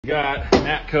Got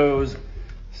Matco's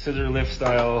scissor lift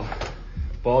style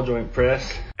ball joint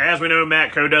press. As we know,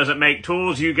 Matco doesn't make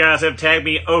tools. You guys have tagged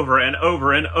me over and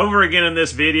over and over again in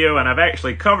this video, and I've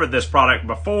actually covered this product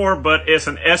before, but it's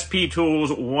an SP Tools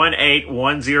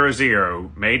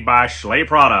 18100 made by Schley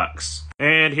Products.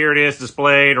 And here it is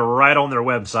displayed right on their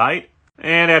website.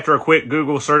 And after a quick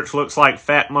Google search, looks like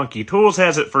Fat Monkey Tools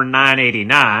has it for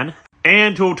 $9.89,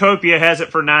 and Tooltopia has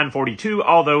it for $9.42,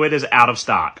 although it is out of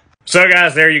stock. So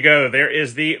guys, there you go. There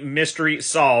is the mystery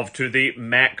solved to the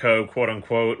Matco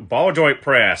quote-unquote ball joint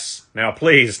press. Now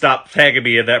please stop tagging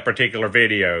me in that particular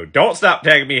video. Don't stop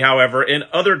tagging me, however, in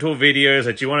other tool videos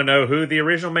that you want to know who the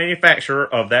original manufacturer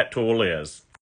of that tool is.